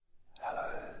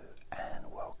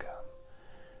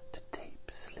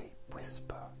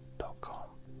sleepwhisper.com.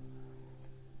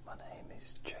 My name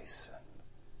is Jason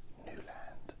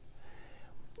Newland.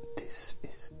 This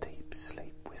is Deep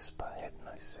Sleep Whisper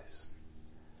Hypnosis.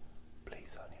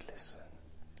 Please only listen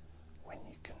when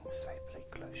you can safely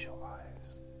close your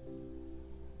eyes.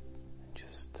 And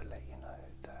just to let you know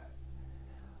that,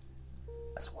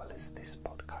 as well as this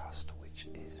podcast, which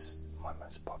is my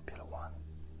most popular one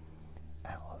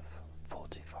out of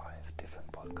 45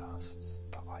 different podcasts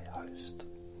that I host,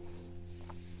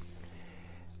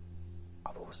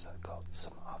 I've also got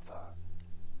some other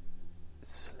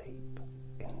sleep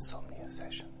insomnia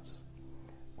sessions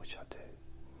which I do.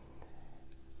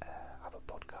 Other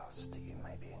podcasts that you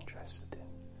may be interested in.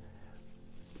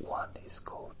 One is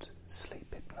called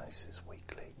Sleep Hypnosis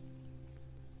Weekly,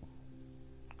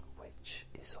 which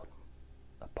is on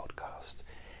a podcast.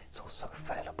 It's also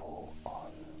available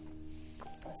on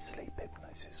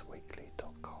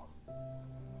sleephypnosisweekly.com.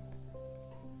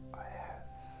 I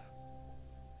have,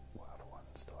 what other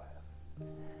ones do I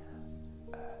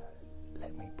have?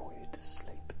 Let Me Bore You to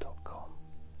Sleep.com,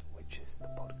 which is the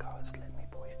podcast Let Me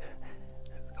Bore You.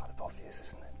 Kind of obvious,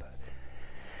 isn't it? But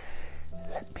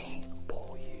Let Me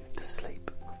Bore You to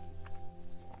Sleep.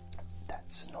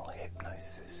 That's not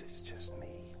hypnosis, it's just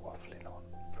me waffling on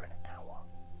for an hour.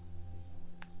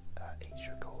 Each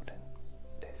recording,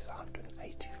 there's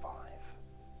 185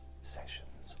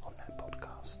 sessions on that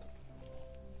podcast.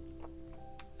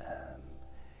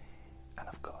 And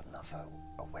I've got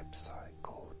a website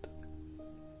called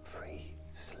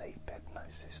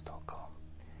freesleephypnosis.com,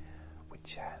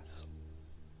 which has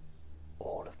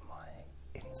all of my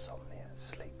insomnia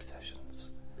sleep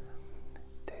sessions.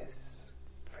 There's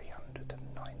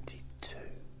 392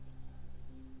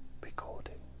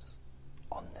 recordings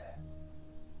on there.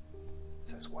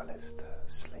 So as well as the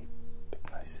Sleep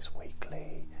Hypnosis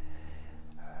Weekly,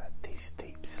 these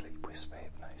Deep Sleep Whisper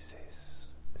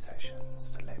Hypnosis sessions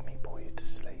to let me bore you to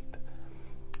sleep,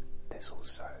 there's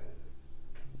also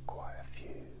quite a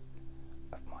few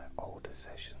of my older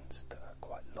sessions that are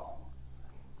quite long,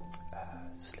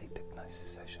 sleep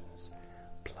hypnosis sessions,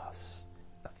 plus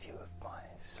a few of my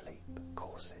sleep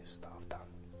courses that I've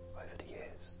done over the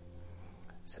years.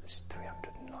 So there's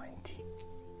 392.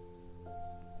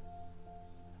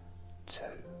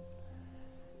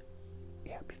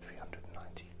 Yeah, it'll be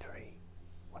 393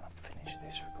 when I've finished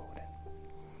this recording.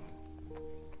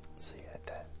 So yeah,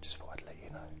 just thought I'd let you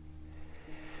know.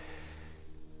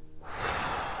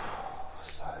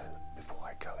 So before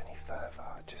I go any further,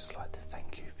 I'd just like to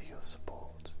thank you for your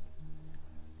support,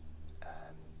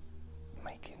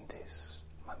 making this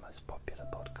my most popular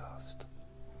podcast.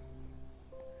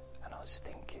 And I was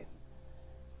thinking,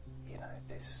 you know,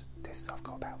 this I've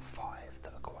got about 5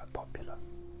 that are quite popular,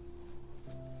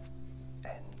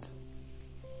 and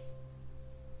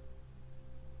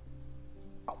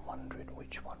I'm wondering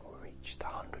which one will reach the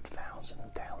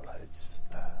 100,000 downloads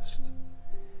first.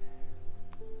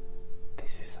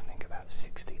 This is, I think, about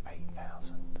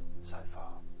 68,000 so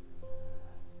far,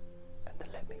 and the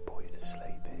Let Me Bore You to Sleep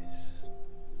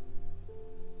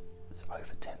it's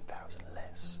over 10,000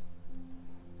 less.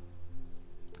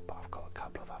 But I've got a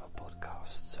couple of other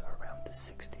podcasts that are around the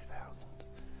 60,000.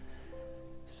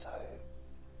 So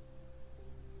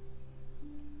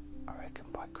I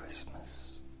reckon by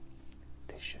Christmas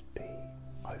this should be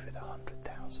over the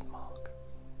 100,000 mark,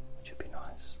 which would be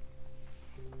nice.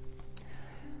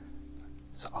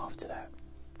 So after that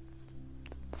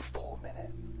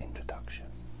 4-minute introduction,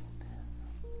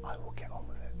 I will get on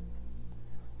with it.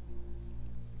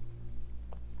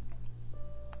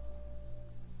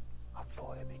 I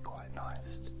thought it'd be quite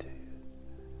nice to do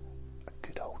a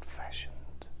good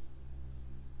old-fashioned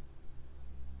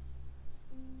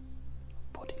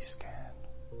body scan.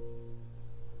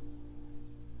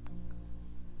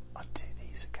 I do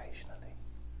these occasionally,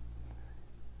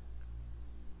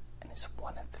 and it's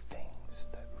one of the things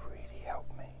that really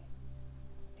helped me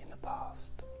in the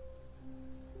past,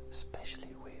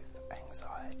 especially with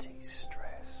anxiety,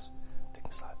 stress,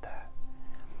 things like that.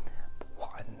 But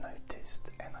what I noticed,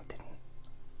 and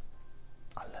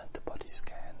I learned the body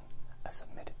scan as a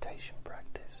meditation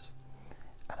practice,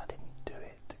 and I didn't do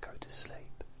it to go to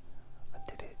sleep. I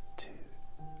did it to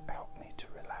help me to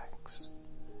relax.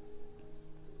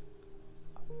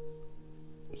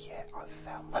 Yeah, I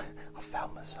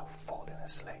found myself falling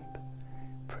asleep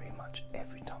pretty much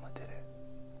every time I did it,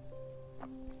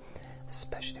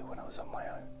 especially when I was on my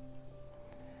own,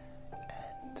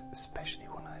 and especially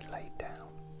when I laid down.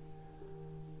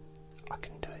 I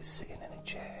can do it sitting in a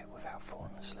chair without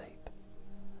falling asleep,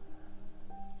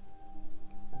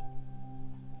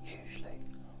 usually,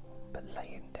 but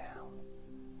laying down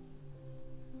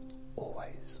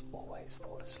always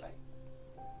fall asleep.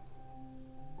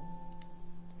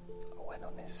 I went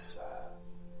on this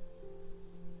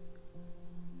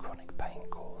chronic pain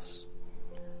course.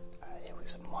 It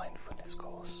was a mindfulness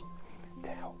course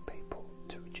to help people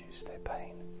to reduce their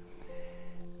pain,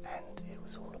 and it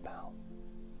was all about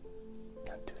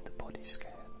doing the body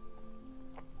scan.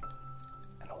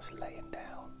 And I was laying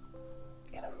down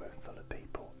in a room full of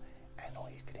people, and all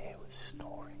you could hear was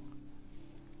snoring.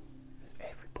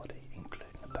 Everybody,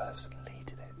 including the person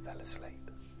leading it, fell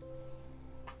asleep.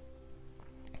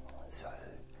 So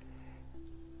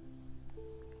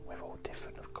we're all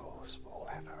different, of course. We all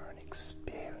have our own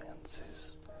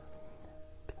experiences.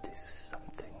 But this is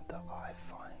something that I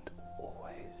find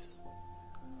always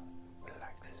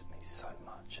relaxes me so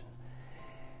much.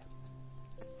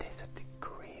 And there's a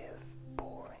degree of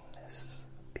boringness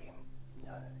being,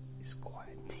 it's quite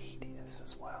tedious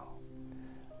as well,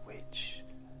 which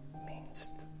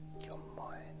means that your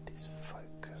mind is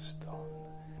focused on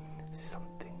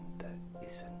something that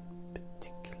isn't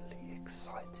particularly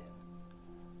exciting,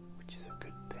 which is a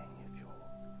good thing if you're,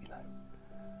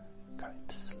 going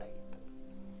to sleep.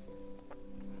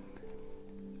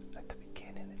 At the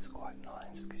beginning it's quite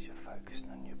nice because you're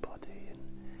focusing on your body, and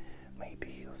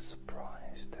maybe you're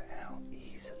surprised at how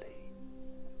easily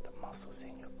the muscles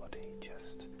in your body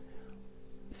just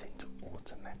seem to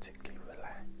automatically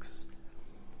relax.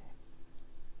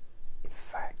 In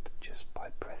fact, just by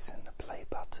pressing the play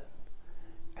button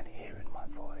and hearing my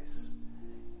voice,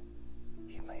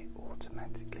 you may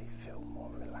automatically feel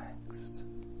more relaxed,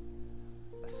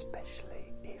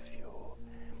 especially if you're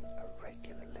a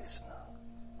regular listener.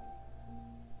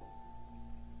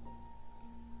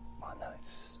 I know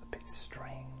it's a bit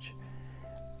strange,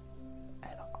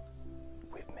 and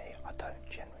with me, I don't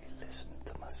generally listen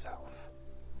to myself,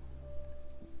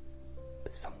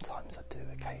 but sometimes I do.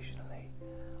 Occasionally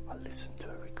I listen to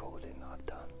a recording that I've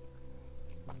done.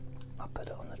 I put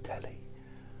it on the telly,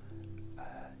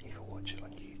 either watch it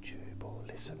on YouTube or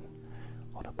listen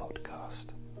on a podcast,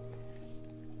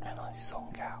 and I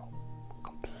zonk out,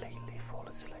 completely fall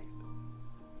asleep.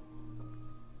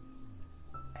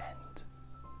 And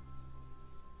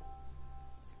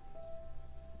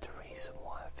the reason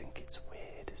why I think it's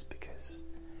weird is because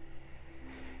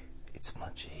it's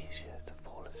much easier to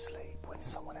fall asleep when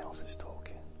someone else is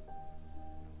talking.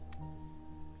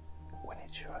 When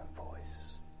it's your own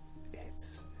voice,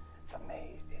 it's, for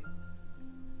me,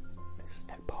 there's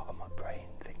that part of my brain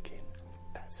thinking,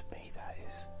 that's me, that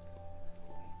is.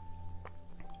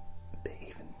 But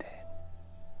even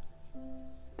then,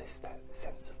 there's that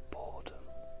sense of boredom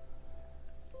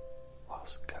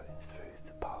whilst going through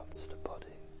the parts of the body,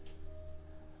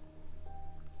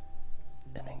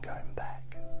 and then going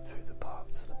back through the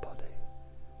parts of the body,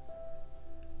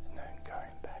 and then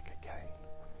going back again.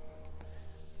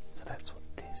 So that's what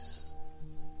this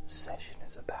session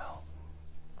is about.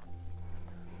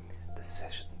 The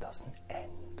session doesn't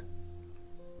end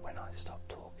when I stop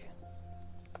talking.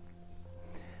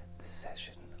 The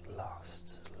session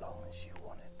lasts as long as you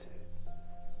want it to.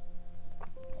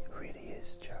 It really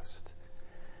is just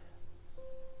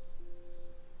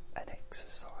an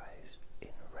exercise in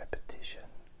repetition,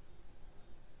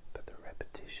 but the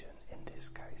repetition in this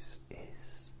case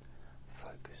is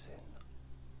focusing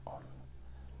on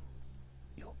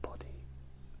your body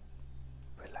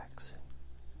relaxing.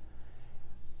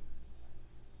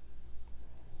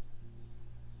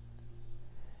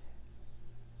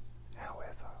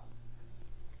 However,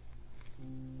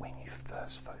 when you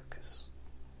first focus,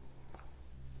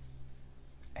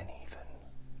 and even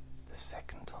the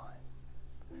second time,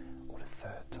 or the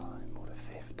third time, or the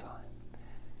fifth time,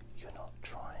 you're not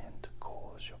trying to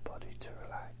cause your body to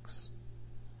relax.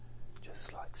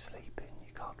 Just like sleeping,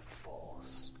 you can't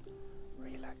force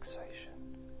relaxation.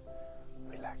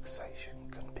 Relaxation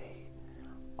can be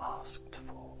asked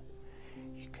for.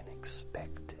 You can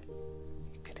expect it.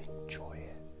 You can enjoy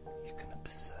it. You can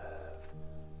observe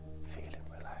feeling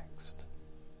relaxed.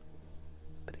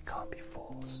 But it can't be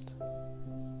forced.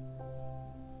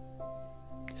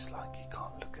 Just like you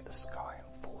can't look at the sky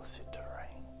and force it to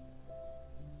rain.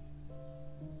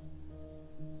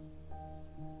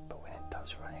 But when it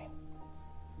does rain,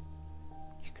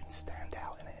 you can stand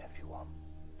out in it if you want.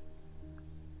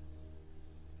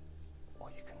 Or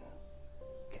you can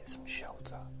get some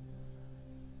shelter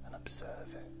and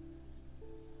observe it.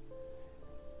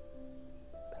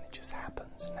 And it just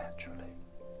happens naturally.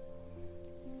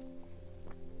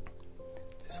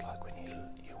 Just like when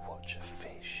you watch a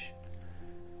fish,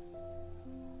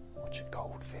 watch a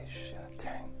goldfish in a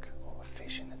tank or a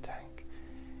fish in a tank,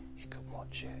 you can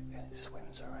watch it and it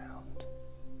swims around.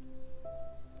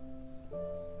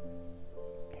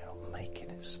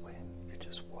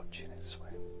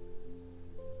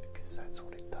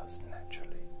 as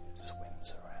naturally it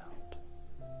swims around.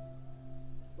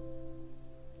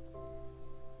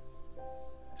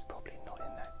 It's probably not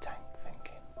in that tank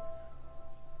thinking,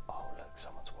 oh look,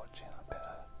 someone's watching, I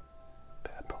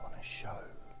better put on a show.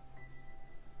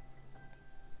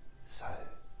 So,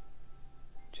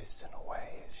 just in a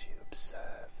way, as you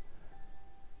observe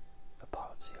the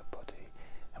parts of your body,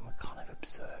 and we're kind of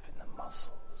observing the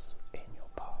muscles in your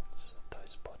parts of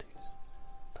those bodies,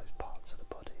 those parts of the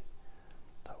body.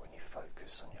 Like when you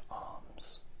focus on your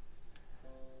arms,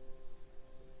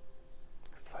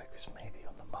 focus maybe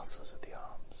on the muscles of the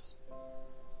arms.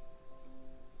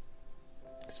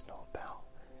 It's not about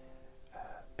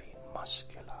being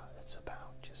muscular, it's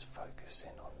about just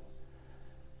focusing on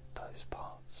those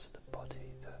parts of the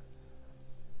body that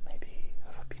maybe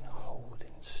have been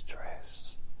holding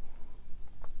stress.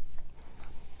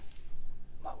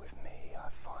 Like with me, I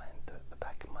find that the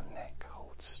back of my neck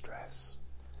holds stress,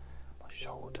 my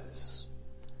shoulders,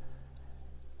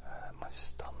 my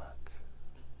stomach,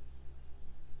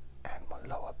 and my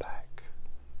lower back,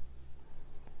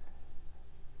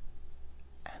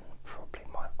 and probably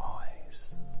my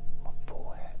eyes, my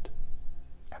forehead,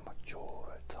 and my jaw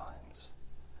at times.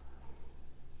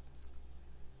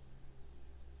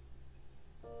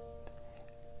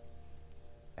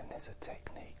 And there's a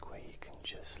technique where you can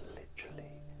just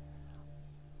literally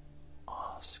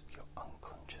ask your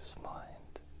unconscious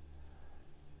mind,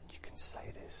 and you can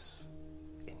say this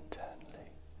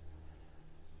internally,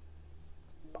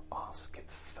 but ask it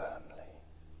firmly,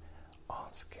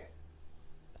 ask it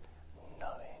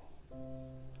knowing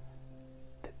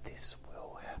that this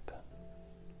will happen.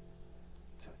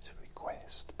 So it's a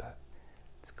request, but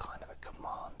it's kind of a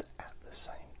command at the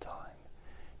same time,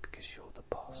 because you're the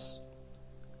boss.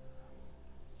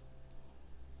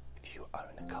 If you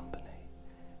own a company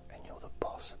and you're the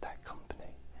boss of that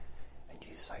company, and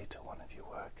you say to one of your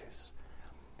workers,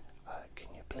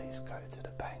 can you please go to the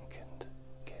bank and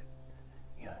get,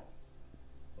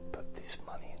 put this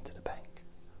money into the bank?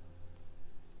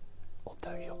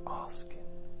 Although you're asking,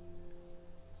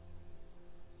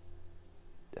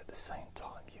 at the same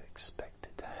time you expect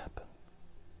it to happen,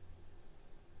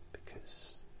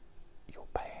 because you're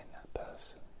paying that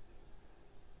person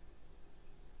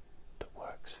that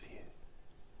works for you.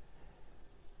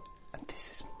 And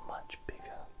this is much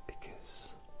bigger,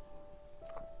 because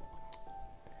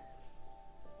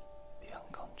the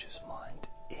unconscious mind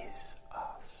is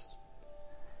us.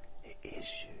 It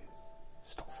is you.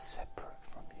 It's not separate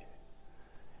from you.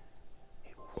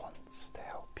 It wants to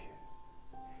help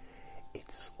you.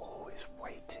 It's always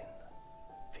waiting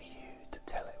for you to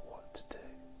tell it what to do.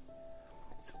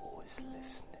 It's always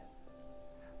listening.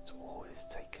 It's always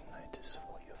taking notice of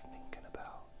what you're thinking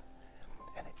about.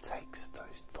 And it takes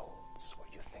those thoughts, what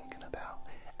you're thinking about,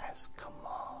 as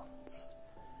commands,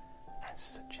 as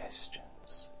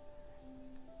suggestions,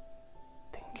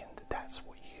 thinking that that's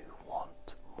what you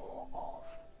want more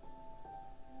of.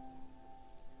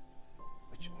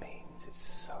 Which means it's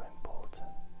so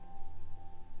important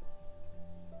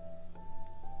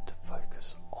to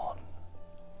focus on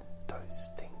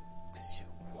those things you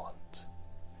want,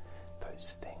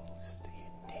 those things that you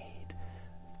need.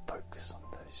 Focus on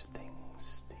those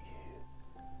things that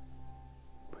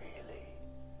you really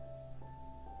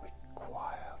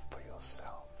require for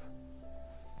yourself.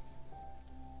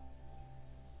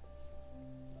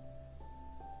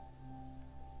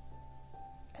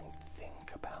 And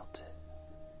think about it.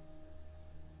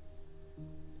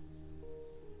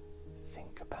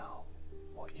 Think about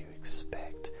what you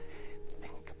expect.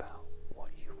 Think about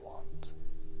what you want.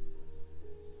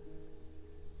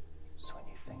 So when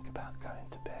you think about going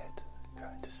to bed,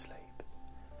 going to sleep,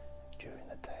 during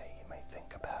the day you may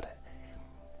think about it.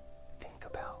 Think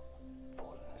about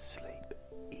falling asleep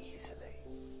easily.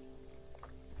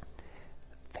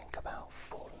 Think about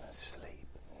falling asleep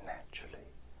naturally.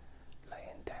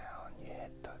 Laying down, your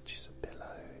head touches a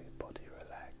pillow, your body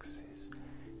relaxes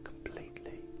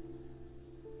completely,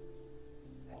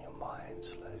 and your mind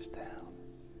slows down.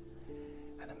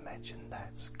 And imagine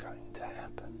that's going to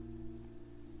happen.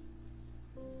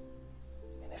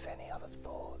 And if any other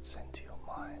thoughts enter your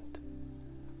mind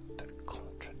that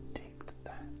contradict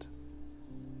that,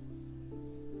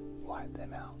 wipe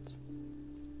them out.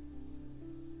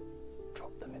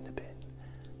 Drop them in the bin.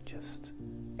 Just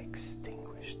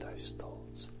extinguish those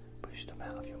thoughts. Push them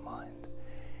out of your mind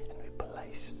and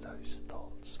replace those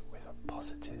thoughts with a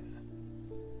positive,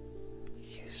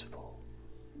 useful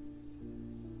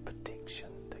prediction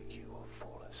that you will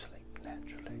fall asleep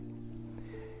naturally,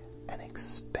 and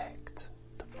expect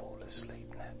to fall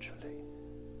asleep naturally.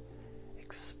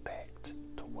 Expect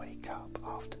to wake up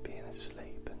after being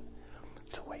asleep,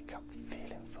 and to wake up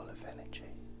feeling full of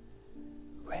energy,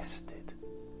 rested,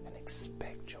 and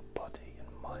expect your body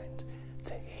and mind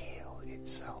to heal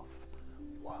itself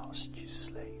whilst you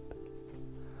sleep.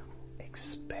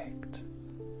 Expect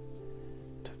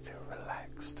to feel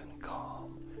relaxed and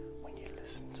calm when you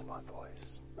listen to my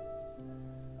voice.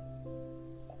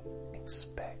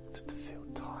 Expect to feel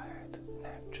tired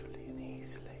naturally and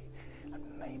easily, and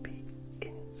maybe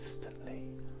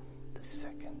instantly the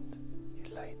second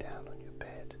you lay down on your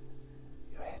bed,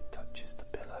 your head touches the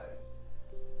pillow,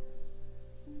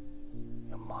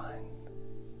 your mind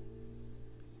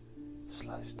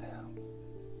slows down.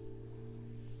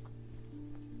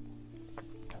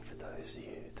 And for those of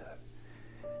you that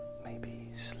maybe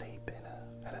sleep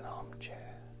in an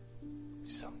armchair,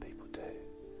 which some people do,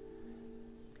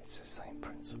 it's the same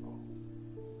principle.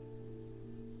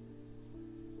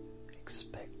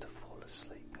 Expect to fall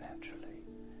asleep naturally,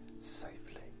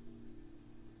 safely.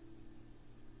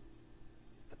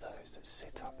 For those that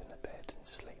sit up in the bed and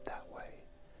sleep that way,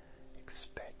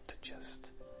 expect to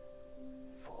just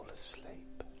fall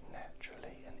asleep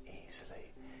naturally and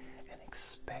easily, and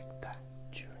expect that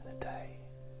during the day.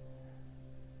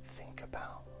 Think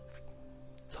about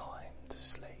time to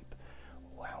sleep,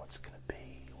 or how it's going to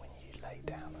be when you lay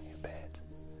down on your bed.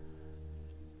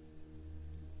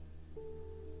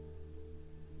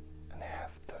 And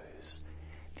have those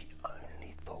the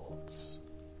only thoughts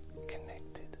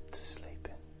connected to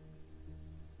sleeping.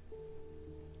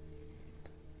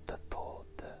 The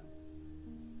thought that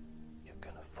you're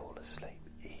going to fall asleep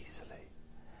easily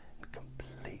and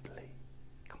completely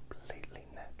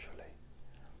naturally.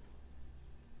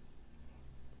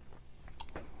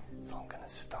 So I'm going to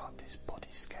start this body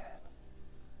scan,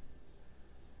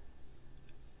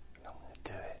 and I'm going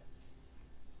to do it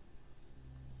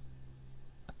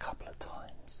a couple of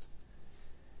times,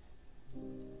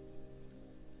 and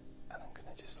I'm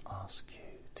going to just ask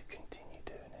you to continue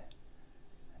doing it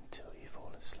until you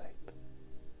fall asleep.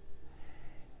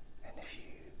 And if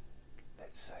you,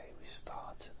 let's say we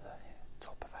start at the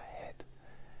top of our head,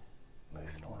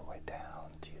 moving all the way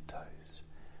down to your toes.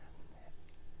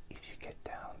 If you get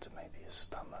down to maybe your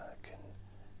stomach and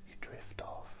you drift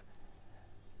off,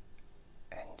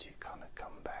 and you kind of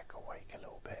come back awake a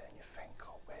little bit, and you think,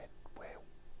 oh,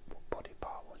 what body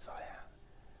part was I at?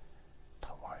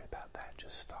 Don't worry about that,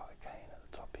 just start again at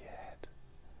the top of your head.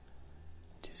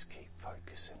 And just keep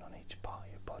focusing on each part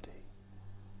of your body,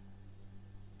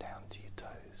 down to your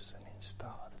toes, and then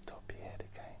start at the top of your head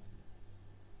again.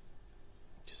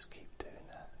 Just keep doing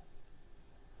that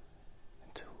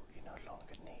until you no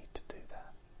longer need to do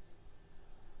that.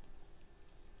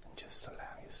 And just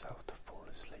allow yourself to fall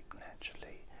asleep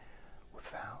naturally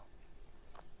without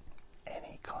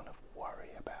any kind of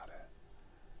worry about it.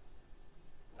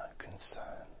 No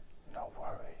concern, no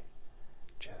worry,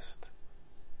 just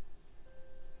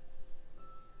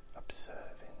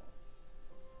observing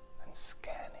and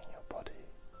scanning your body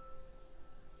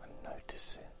and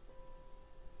noticing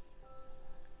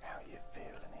how you feel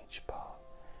in each part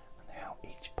and how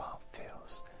each part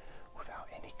feels without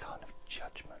any kind of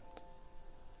judgment.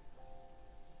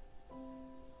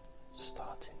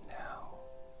 Starting now,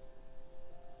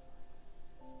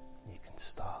 you can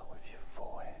start with your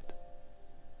forehead.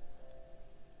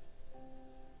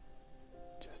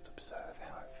 Just observe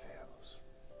how it feels,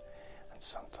 and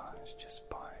sometimes just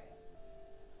by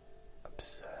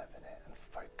observing it and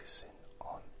focusing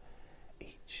on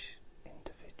each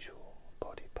individual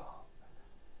body part,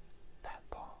 that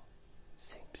part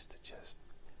seems to just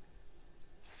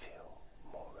feel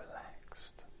more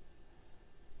relaxed.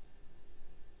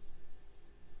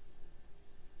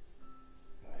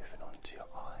 Moving on to your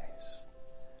eyes,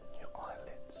 your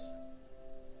eyelids,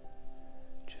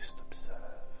 just observe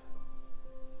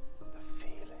the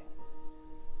feeling.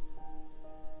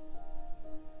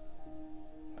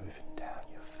 Moving down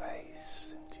your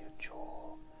face into your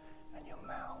jaw and your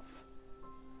mouth,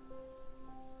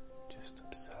 just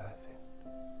observing.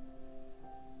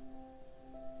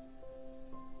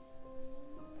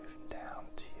 Moving down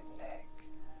to your neck,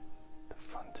 the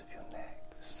front of your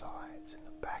neck, the sides and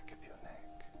the back of your neck.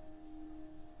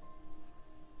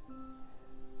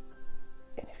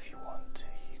 And if you want to,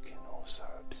 you can also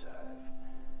observe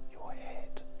your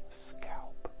head,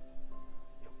 scalp,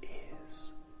 your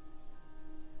ears.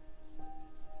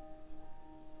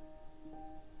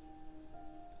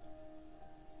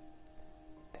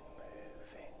 Then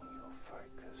moving your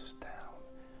focus down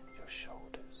your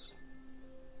shoulders,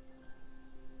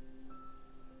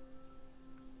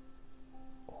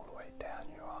 all the way down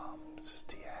your arms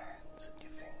to your hands and your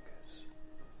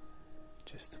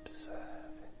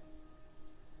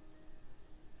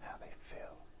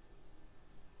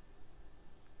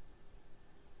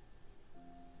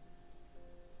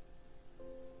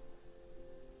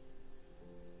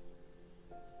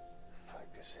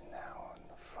focusing now on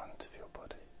the front of your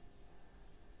body,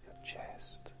 your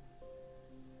chest,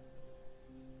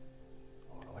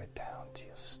 all the way down to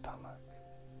your stomach.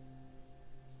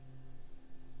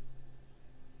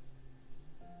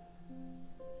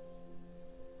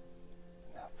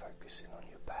 Now focusing on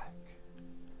your back,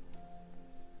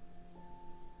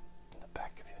 and the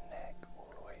back of your neck,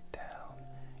 all the way down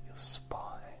your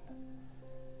spine,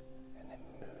 and then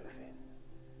moving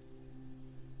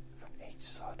from each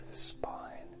side of the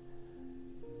spine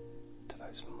to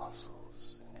those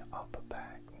muscles in the upper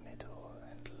back, middle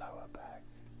and lower back,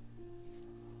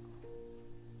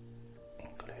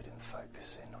 including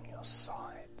focusing on your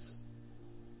sides.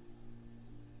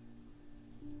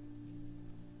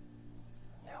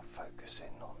 Now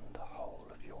focusing on the whole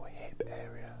of your hip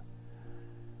area,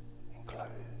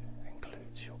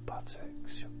 includes your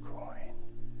buttocks, your groin,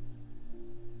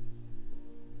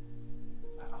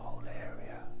 that whole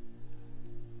area,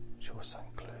 which also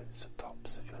includes the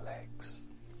tops of your legs.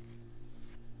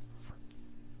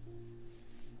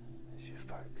 As you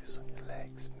focus on your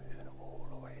legs, moving all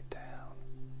the way down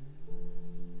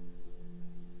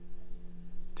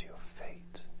to your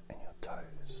feet and your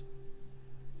toes,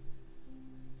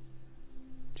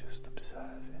 just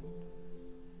observing.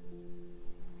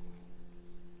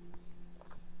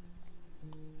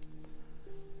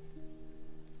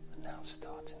 And now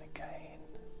starting again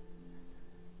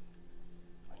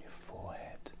on your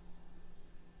forehead,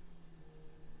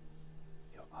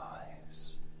 your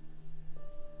eyes,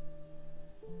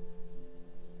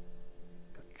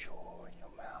 your jaw and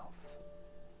your mouth,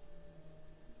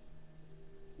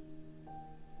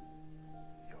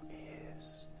 your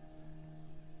ears,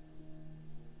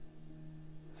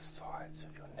 the sides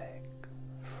of your neck,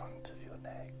 the front of your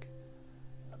neck,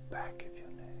 and the back of your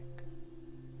neck,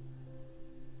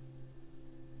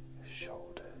 your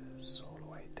shoulders, all the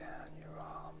way down your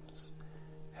arms,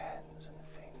 hands and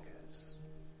fingers,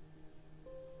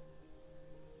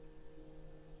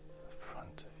 the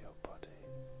front of your body,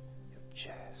 your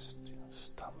chest, your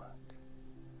stomach,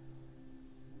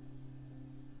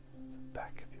 the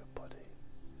back of your body,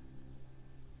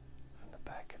 from the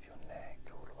back of your neck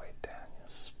all the way down your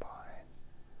spine,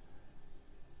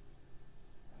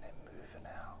 and then moving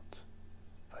out,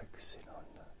 focusing on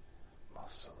the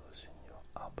muscles in your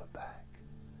upper back,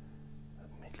 the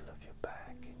middle of your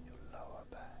back and your lower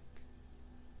back,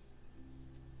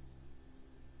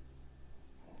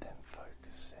 and then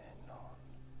focusing on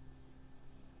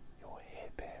your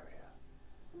hip area,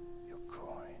 your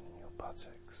groin and your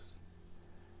buttocks,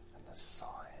 and the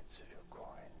sides of your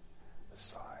groin, the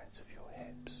sides of your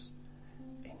hips,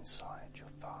 inside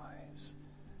your thighs,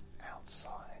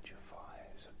 outside your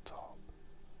thighs, at top,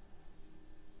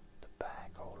 the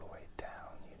back all the way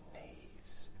down your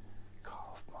knees,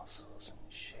 calf muscles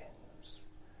and shins,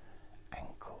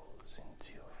 ankles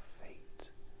into your feet,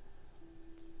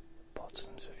 the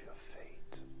bottoms of your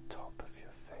feet, top of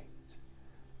your feet,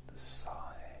 the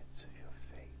sides of your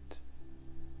feet,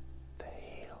 the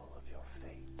heel of your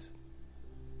feet,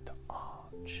 the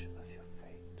arch of your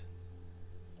feet,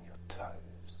 your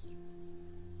toes,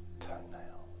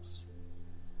 toenails,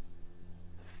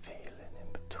 the feeling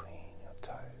in between your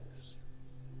toes,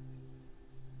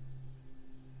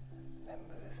 and then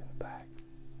moving back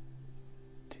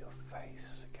to your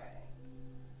face again,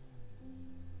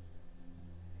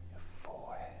 your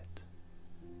forehead,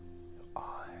 your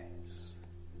eyes,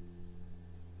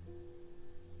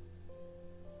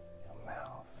 your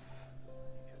mouth,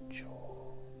 your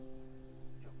jaw,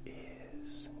 your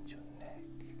ears and your neck,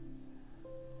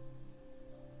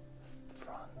 the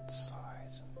front,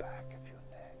 sides and back of your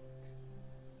neck,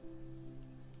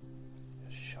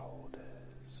 your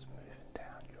shoulders, moving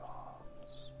down your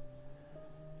arms,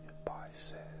 your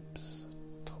biceps,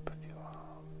 the top of your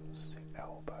arms, the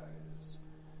elbows,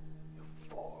 your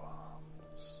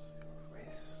forearms, your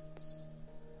wrists,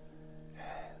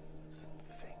 hands and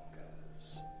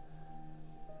fingers,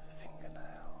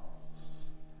 fingernails,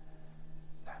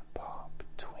 that part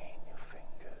between your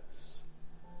fingers,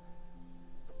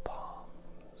 the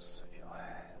palms of your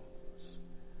hands,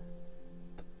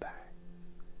 the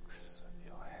backs of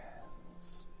your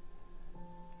hands,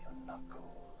 your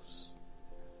knuckles,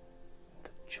 and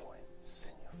the joints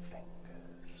in your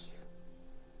fingers,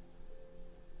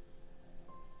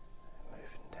 and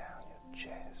moving down your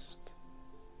chest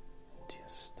into your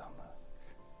stomach,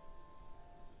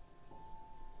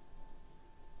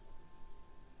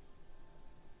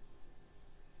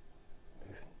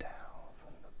 moving down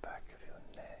from the back of your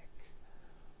neck,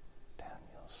 down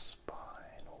your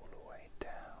spine, all the way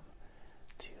down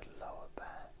to your lower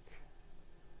back,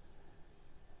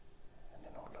 and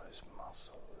then all those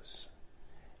muscles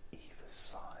either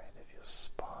side.